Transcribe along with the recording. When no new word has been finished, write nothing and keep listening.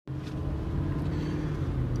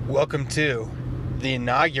Welcome to the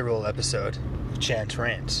inaugural episode of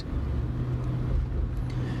Rants.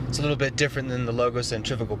 It's a little bit different than the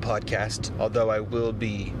logocentrifugal podcast, although I will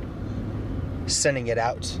be sending it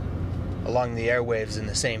out along the airwaves in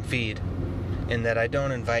the same feed, in that I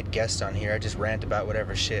don't invite guests on here. I just rant about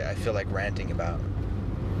whatever shit I feel like ranting about.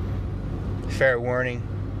 Fair warning,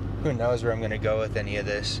 who knows where I'm going to go with any of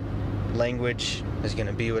this. Language is going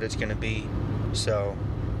to be what it's going to be. So,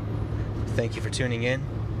 thank you for tuning in,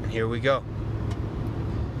 and here we go.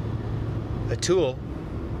 A tool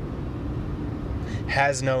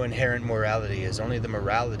has no inherent morality. It's only the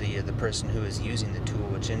morality of the person who is using the tool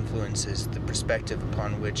which influences the perspective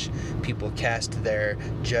upon which people cast their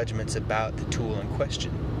judgments about the tool in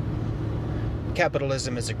question.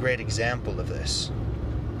 Capitalism is a great example of this.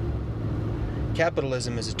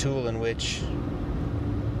 Capitalism is a tool in which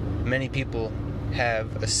many people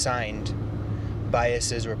have assigned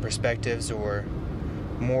biases or perspectives or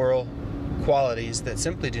moral qualities that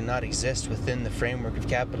simply do not exist within the framework of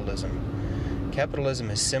capitalism.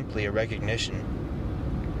 Capitalism is simply a recognition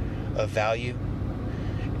of value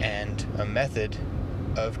and a method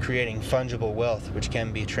of creating fungible wealth which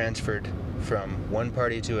can be transferred from one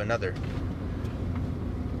party to another.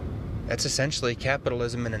 That's essentially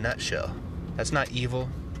capitalism in a nutshell. That's not evil.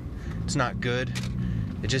 It's not good.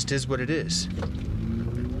 It just is what it is.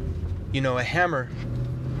 You know, a hammer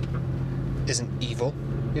isn't evil.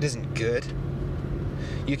 It isn't good.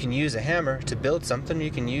 You can use a hammer to build something.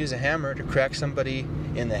 You can use a hammer to crack somebody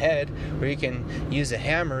in the head. Or you can use a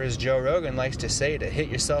hammer, as Joe Rogan likes to say, to hit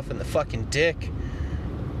yourself in the fucking dick.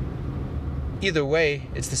 Either way,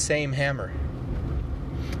 it's the same hammer.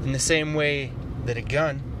 In the same way that a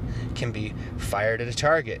gun can be fired at a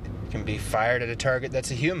target. It can be fired at a target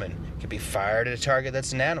that's a human. It can be fired at a target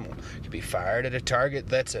that's an animal. It can be fired at a target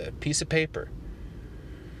that's a piece of paper.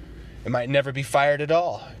 It might never be fired at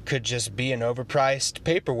all. It could just be an overpriced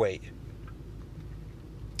paperweight.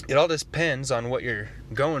 It all depends on what you're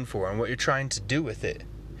going for and what you're trying to do with it.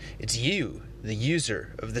 It's you, the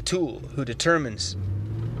user of the tool, who determines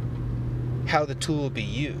how the tool will be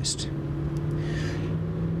used.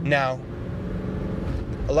 Now,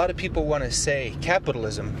 a lot of people want to say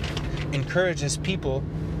capitalism encourages people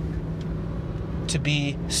to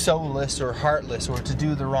be soulless or heartless or to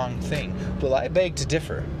do the wrong thing. Well, I beg to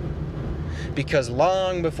differ. Because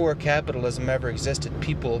long before capitalism ever existed,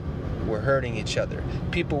 people were hurting each other.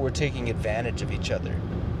 People were taking advantage of each other.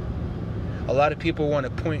 A lot of people want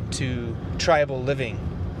to point to tribal living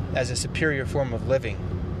as a superior form of living.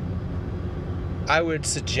 I would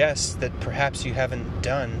suggest that perhaps you haven't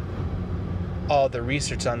done all the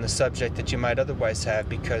research on the subject that you might otherwise have,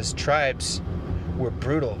 because tribes were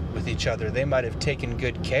brutal with each other. They might have taken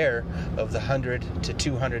good care of the 100 to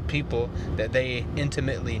 200 people that they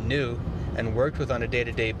intimately knew and worked with on a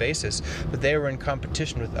day-to-day basis, but they were in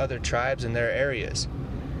competition with other tribes in their areas.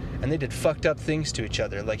 And they did fucked up things to each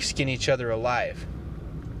other, like skin each other alive,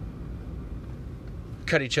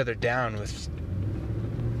 cut each other down with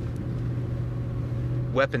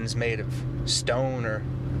weapons made of stone or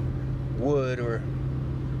wood or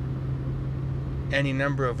any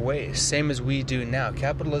number of ways, same as we do now.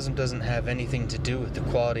 Capitalism doesn't have anything to do with the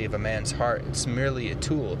quality of a man's heart. It's merely a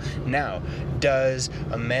tool. Now, does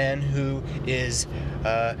a man who is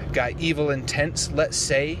got evil intents, let's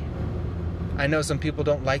say, I know some people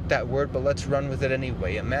don't like that word, but let's run with it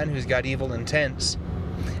anyway. A man who's got evil intents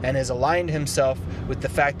and has aligned himself with the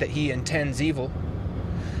fact that he intends evil,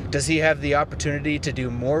 does he have the opportunity to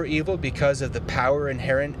do more evil because of the power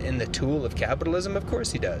inherent in the tool of capitalism? Of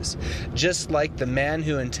course he does. Just like the man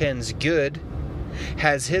who intends good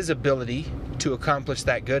has his ability to accomplish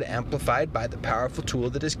that good amplified by the powerful tool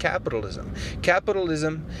that is capitalism.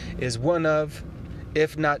 Capitalism is one of,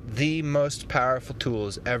 if not the most powerful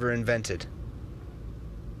tools ever invented.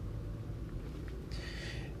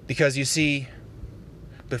 Because you see,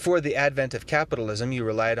 before the advent of capitalism, you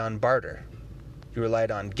relied on barter. You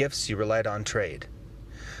relied on gifts, you relied on trade.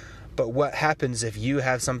 But what happens if you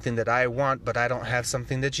have something that I want, but I don't have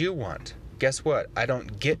something that you want? Guess what? I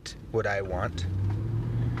don't get what I want.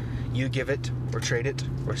 You give it, or trade it,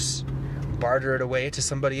 or barter it away to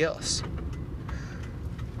somebody else.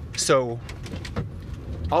 So,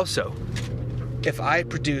 also, if I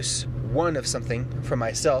produce one of something for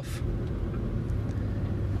myself,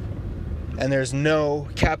 and there's no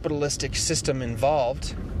capitalistic system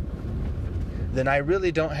involved, then I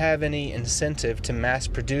really don't have any incentive to mass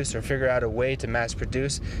produce or figure out a way to mass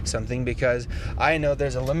produce something, because I know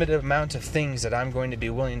there's a limited amount of things that I'm going to be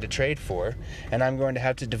willing to trade for, and I'm going to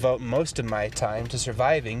have to devote most of my time to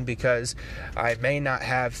surviving, because I may not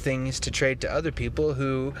have things to trade to other people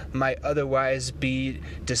who might otherwise be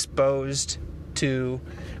disposed to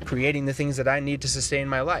creating the things that I need to sustain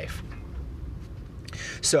my life.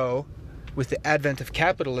 So, with the advent of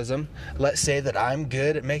capitalism, let's say that I'm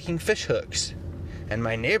good at making fish hooks, and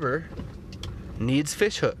my neighbor needs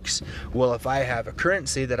fish hooks. Well, if I have a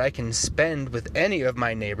currency that I can spend with any of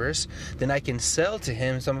my neighbors, then I can sell to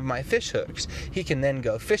him some of my fish hooks. He can then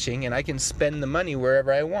go fishing, and I can spend the money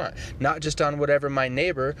wherever I want, not just on whatever my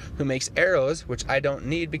neighbor who makes arrows, which I don't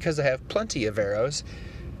need because I have plenty of arrows,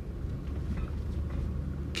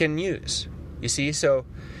 can use. You see, so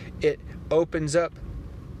it opens up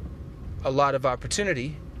a lot of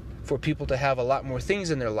opportunity for people to have a lot more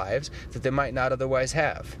things in their lives that they might not otherwise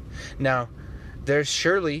have. Now, there's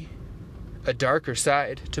surely a darker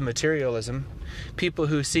side to materialism. People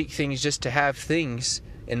who seek things just to have things,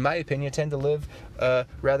 in my opinion, tend to live a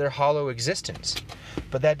rather hollow existence.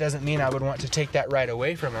 But that doesn't mean I would want to take that right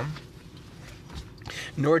away from them.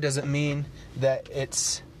 Nor does it mean that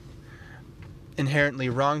it's inherently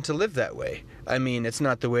wrong to live that way. I mean, it's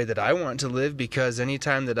not the way that I want to live, because any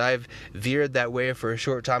time that I've veered that way for a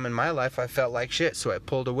short time in my life, I felt like shit, so I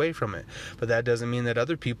pulled away from it. But that doesn't mean that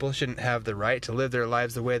other people shouldn't have the right to live their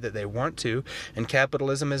lives the way that they want to, and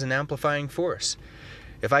capitalism is an amplifying force.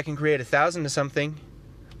 If I can create 1,000 of something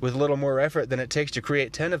with a little more effort than it takes to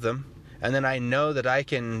create 10 of them, and then I know that I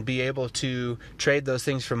can be able to trade those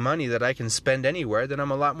things for money that I can spend anywhere, then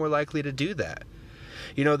I'm a lot more likely to do that.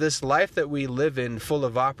 You know, this life that we live in, full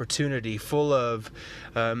of opportunity, full of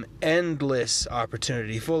endless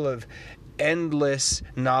opportunity, full of endless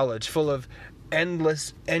knowledge, full of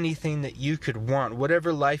endless anything that you could want.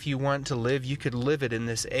 Whatever life you want to live, you could live it in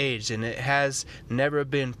this age, and it has never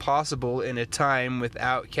been possible in a time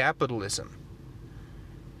without capitalism.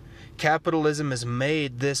 Capitalism has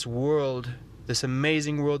made this world, this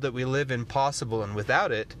amazing world that we live in, possible, and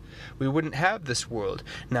without it, we wouldn't have this world.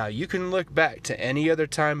 Now, you can look back to any other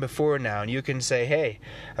time before now, and you can say, hey,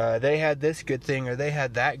 they had this good thing, or they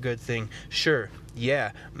had that good thing. Sure,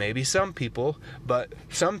 yeah, maybe some people, but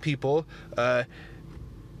some people, and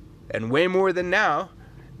way more than now,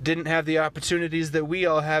 didn't have the opportunities that we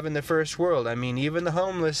all have in the first world. I mean, even the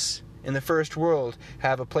homeless in the first world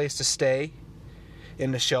have a place to stay,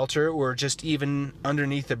 in a shelter, or just even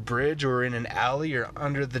underneath a bridge, or in an alley, or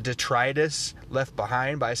under the detritus left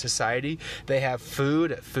behind by society. They have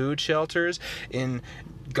food at food shelters, in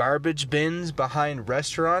garbage bins behind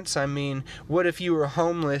restaurants. I mean, what if you were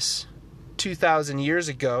homeless 2,000 years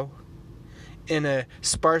ago in a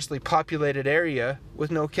sparsely populated area with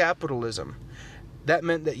no capitalism? That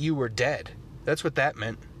meant that you were dead. That's what that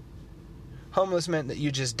meant. Homeless meant that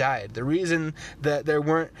you just died. The reason that there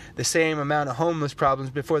weren't the same amount of homeless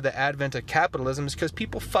problems before the advent of capitalism is because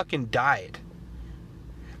people fucking died.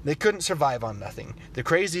 They couldn't survive on nothing. The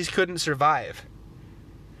crazies couldn't survive.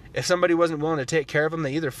 If somebody wasn't willing to take care of them,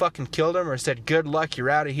 they either fucking killed them or said, good luck, you're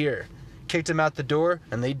out of here. Kicked them out the door,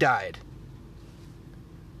 and they died.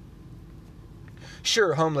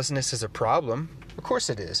 Sure, homelessness is a problem. Of course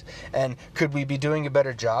it is. And could we be doing a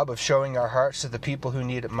better job of showing our hearts to the people who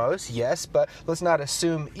need it most? Yes, but let's not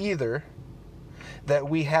assume either that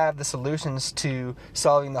we have the solutions to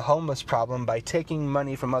solving the homeless problem by taking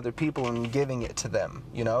money from other people and giving it to them,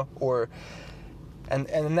 you know? And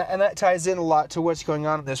that ties in a lot to what's going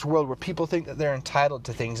on in this world, where people think that they're entitled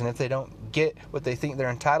to things, and if they don't get what they think they're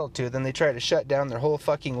entitled to, then they try to shut down their whole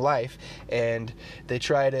fucking life, and they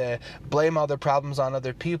try to blame all their problems on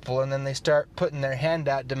other people, and then they start putting their hand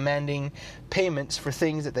out demanding payments for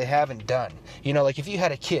things that they haven't done. You know, like if you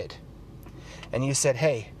had a kid, and you said,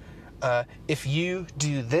 hey, if you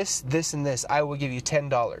do this, this, and this, I will give you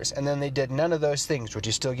 $10, and then they did none of those things, would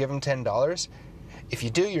you still give them $10? If you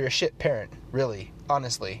do, you're a shit parent, really,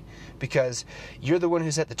 honestly, because you're the one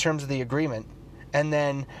who set the terms of the agreement, and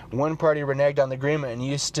then one party reneged on the agreement and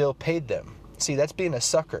you still paid them. See, that's being a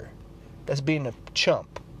sucker. That's being a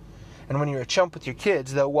chump. And when you're a chump with your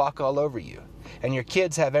kids, they'll walk all over you. And your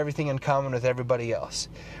kids have everything in common with everybody else.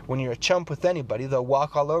 When you're a chump with anybody, they'll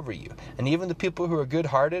walk all over you. And even the people who are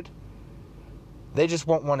good-hearted, they just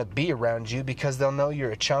won't want to be around you because they'll know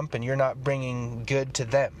you're a chump and you're not bringing good to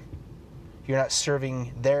them. You're not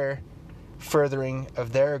serving their furthering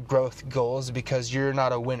of their growth goals because you're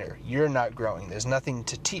not a winner. You're not growing. There's nothing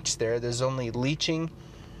to teach there. There's only leeching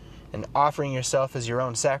and offering yourself as your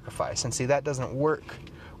own sacrifice. And see, that doesn't work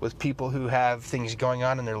with people who have things going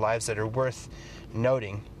on in their lives that are worth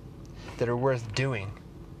noting. that are worth doing.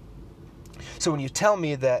 So when you tell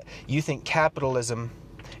me that you think capitalism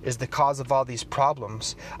is the cause of all these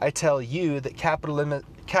problems, I tell you that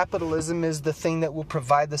capitalism is the thing that will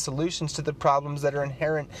provide the solutions to the problems that are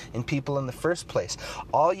inherent in people in the first place.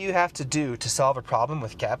 All you have to do to solve a problem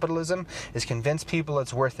with capitalism is convince people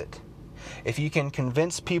it's worth it. If you can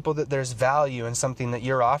convince people that there's value in something that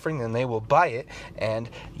you're offering, then they will buy it, and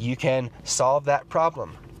you can solve that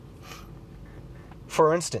problem.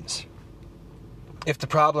 For instance, if the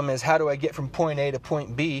problem is how do I get from point A to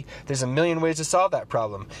point B, there's a million ways to solve that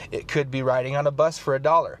problem. It could be riding on a bus for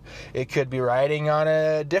 $1. It could be riding on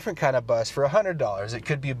a different kind of bus for $100. It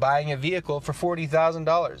could be buying a vehicle for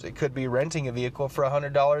 $40,000. It could be renting a vehicle for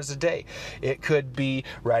 $100 a day. It could be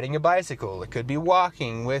riding a bicycle. It could be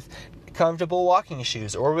walking with comfortable walking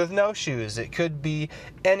shoes or with no shoes. It could be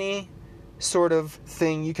any sort of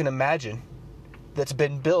thing you can imagine that's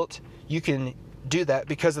been built. You can do that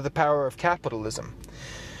because of the power of capitalism.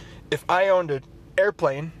 If I owned an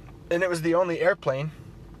airplane and it was the only airplane,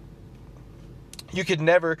 you could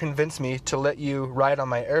never convince me to let you ride on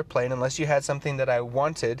my airplane unless you had something that I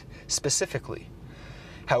wanted specifically.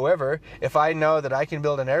 However, if I know that I can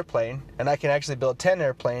build an airplane, and I can actually build 10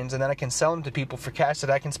 airplanes, and then I can sell them to people for cash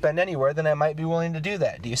that I can spend anywhere, then I might be willing to do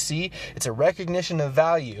that. Do you see? It's a recognition of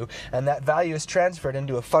value, and that value is transferred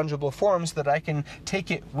into a fungible form so that I can take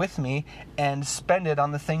it with me and spend it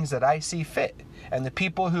on the things that I see fit. And the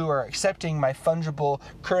people who are accepting my fungible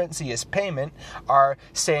currency as payment are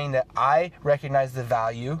saying that I recognize the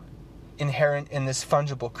value inherent in this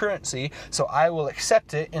fungible currency, so I will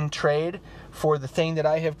accept it in trade for the thing that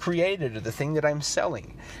I have created or the thing that I'm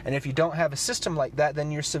selling. And if you don't have a system like that,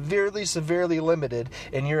 then you're severely, severely limited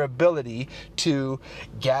in your ability to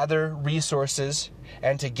gather resources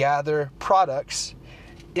and to gather products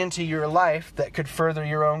into your life that could further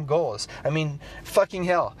your own goals. I mean, fucking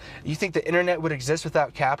hell. You think the internet would exist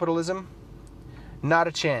without capitalism? Not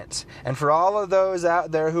a chance. And for all of those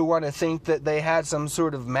out there who want to think that they had some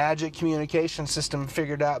sort of magic communication system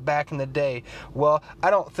figured out back in the day, well,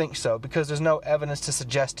 I don't think so, because there's no evidence to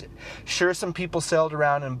suggest it. Sure, some people sailed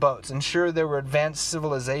around in boats, and sure, there were advanced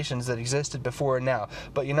civilizations that existed before now,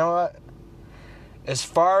 but you know what? As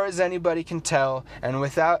far as anybody can tell, and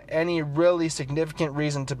without any really significant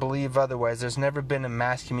reason to believe otherwise, there's never been a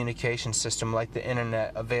mass communication system like the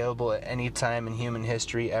internet available at any time in human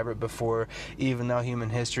history ever before, even though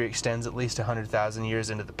human history extends at least 100,000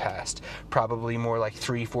 years into the past. Probably more like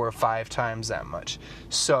 3, 4, or 5 times that much.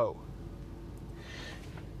 So,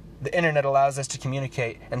 the internet allows us to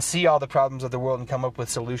communicate and see all the problems of the world and come up with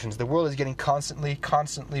solutions. The world is getting constantly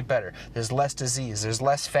better. There's less disease, there's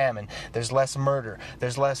less famine, there's less murder,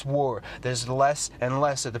 there's less war, there's less and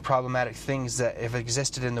less of the problematic things that have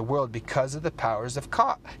existed in the world because of the powers of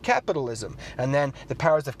capitalism. And then the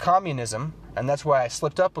powers of communism, and that's why I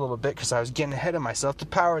slipped up a little bit because I was getting ahead of myself. The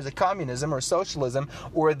powers of communism or socialism,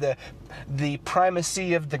 or the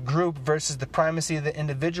primacy of the group versus the primacy of the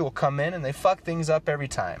individual, come in and they fuck things up every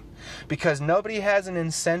time. Because nobody has an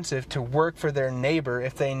incentive to work for their neighbor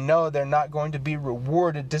if they know they're not going to be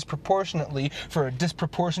rewarded disproportionately for a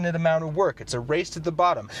disproportionate amount of work. It's a race to the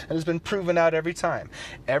bottom, and it's been proven out every time.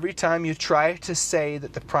 Every time you try to say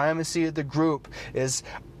that the primacy of the group is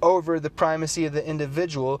over the primacy of the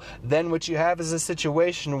individual, then what you have is a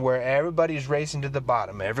situation where everybody's racing to the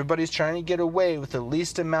bottom. Everybody's trying to get away with the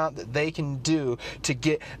least amount that they can do to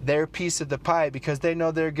get their piece of the pie, because they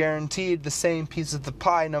know they're guaranteed the same piece of the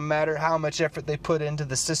pie no matter how much effort they put into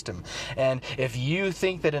the system. And if you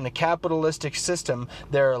think that in a capitalistic system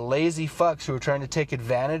there are lazy fucks who are trying to take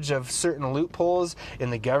advantage of certain loopholes in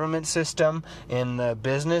the government system, in the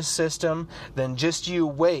business system, then just you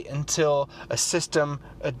wait until a system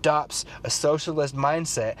adopts a socialist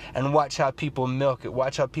mindset and watch how people milk it,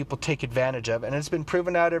 watch how people take advantage of it. And it's been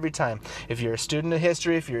proven out every time. If you're a student of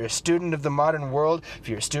history, if you're a student of the modern world, if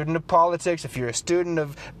you're a student of politics, if you're a student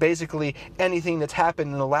of basically anything that's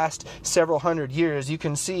happened in the last several hundred years, you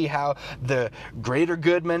can see how the greater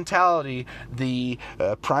good mentality, the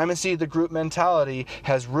primacy of the group mentality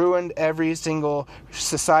has ruined every single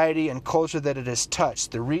society and culture that it has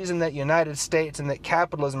touched. The reason that United States and that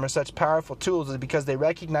capitalism are such powerful tools is because they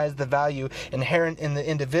recognize the value inherent in the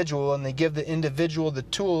individual, and they give the individual the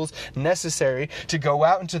tools necessary to go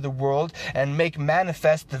out into the world and make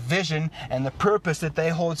manifest the vision and the purpose that they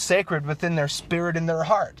hold sacred within their spirit and their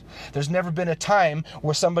heart. There's never been a time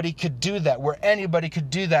where somebody could do that, where anybody could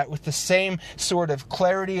do that with the same sort of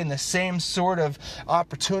clarity and the same sort of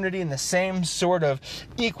opportunity and the same sort of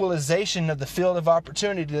equalization of the field of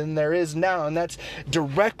opportunity than there is now. And that's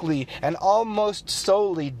directly and almost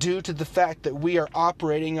solely due to the fact that we are operating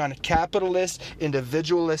operating on a capitalist,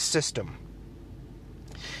 individualist system.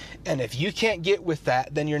 And if you can't get with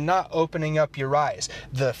that, then you're not opening up your eyes.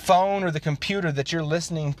 The phone or the computer that you're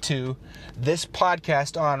listening to this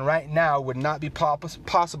podcast on right now would not be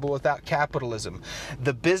possible without capitalism.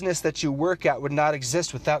 The business that you work at would not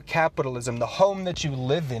exist without capitalism. The home that you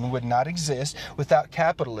live in would not exist without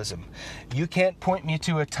capitalism. You can't point me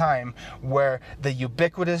to a time where the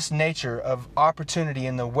ubiquitous nature of opportunity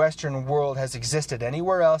in the Western world has existed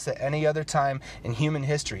anywhere else at any other time in human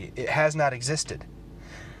history. It has not existed.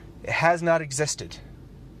 It has not existed.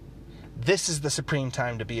 This is the supreme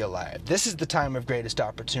time to be alive. This is the time of greatest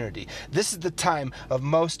opportunity. This is the time of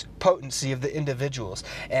most potency of the individuals.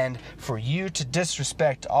 And for you to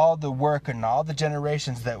disrespect all the work and all the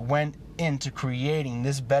generations that went into creating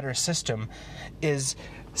this better system is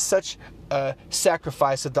such a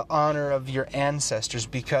sacrifice of the honor of your ancestors,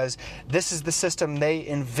 because this is the system they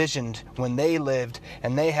envisioned when they lived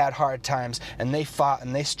and they had hard times and they fought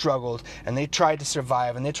and they struggled and they tried to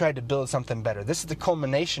survive and they tried to build something better. This is the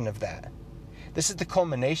culmination of that. This is the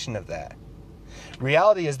culmination of that.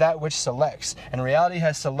 Reality is that which selects, and reality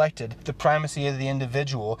has selected the primacy of the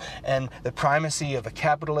individual and the primacy of a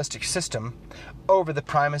capitalistic system over the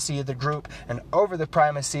primacy of the group and over the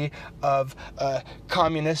primacy of a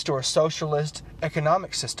communist or socialist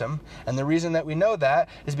economic system. And the reason that we know that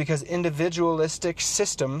is because individualistic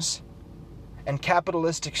systems and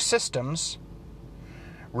capitalistic systems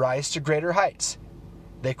rise to greater heights.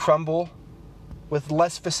 They crumble with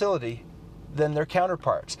less facility than their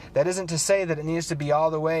counterparts. That isn't to say that it needs to be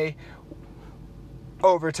all the way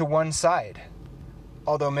over to one side.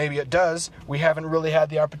 Although maybe it does. We haven't really had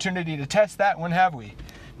the opportunity to test that one, have we?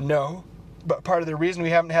 No. But part of the reason we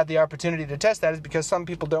haven't had the opportunity to test that is because some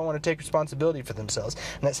people don't want to take responsibility for themselves.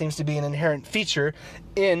 And that seems to be an inherent feature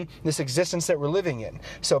in this existence that we're living in.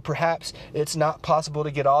 So perhaps it's not possible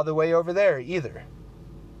to get all the way over there either.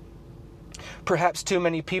 Perhaps too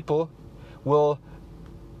many people will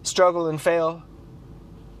struggle and fail,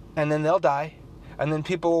 and then they'll die, and then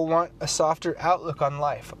people will want a softer outlook on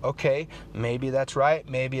life. Okay, maybe that's right,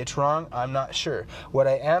 maybe it's wrong, I'm not sure. What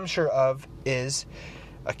I am sure of is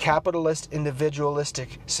a capitalist,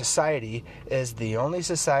 individualistic society is the only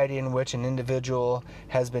society in which an individual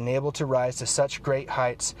has been able to rise to such great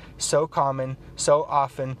heights, so common, so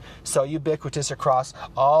often, so ubiquitous across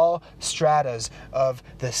all stratas of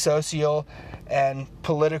the social and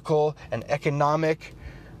political and economic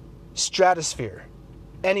stratosphere.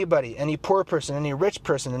 Anybody, any poor person, any rich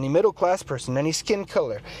person, any middle class person, any skin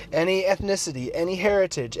color, any ethnicity, any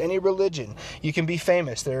heritage, any religion. You can be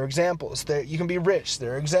famous. There are examples. You can be rich.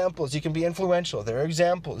 There are examples. You can be influential. There are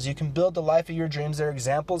examples. You can build the life of your dreams. There are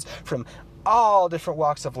examples from all different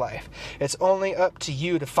walks of life. It's only up to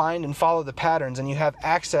you to find and follow the patterns, and you have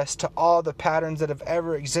access to all the patterns that have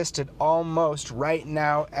ever existed almost right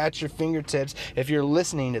now at your fingertips if you're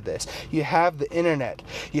listening to this. You have the internet.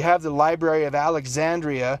 You have the Library of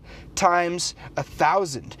Alexandria times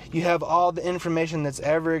 1,000. You have all the information that's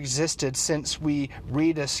ever existed since we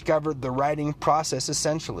rediscovered the writing process,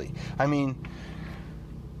 essentially. I mean,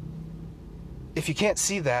 if you can't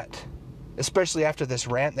see that, especially after this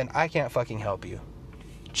rant, then I can't fucking help you.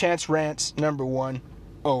 Chance Rants number 1,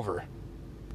 over.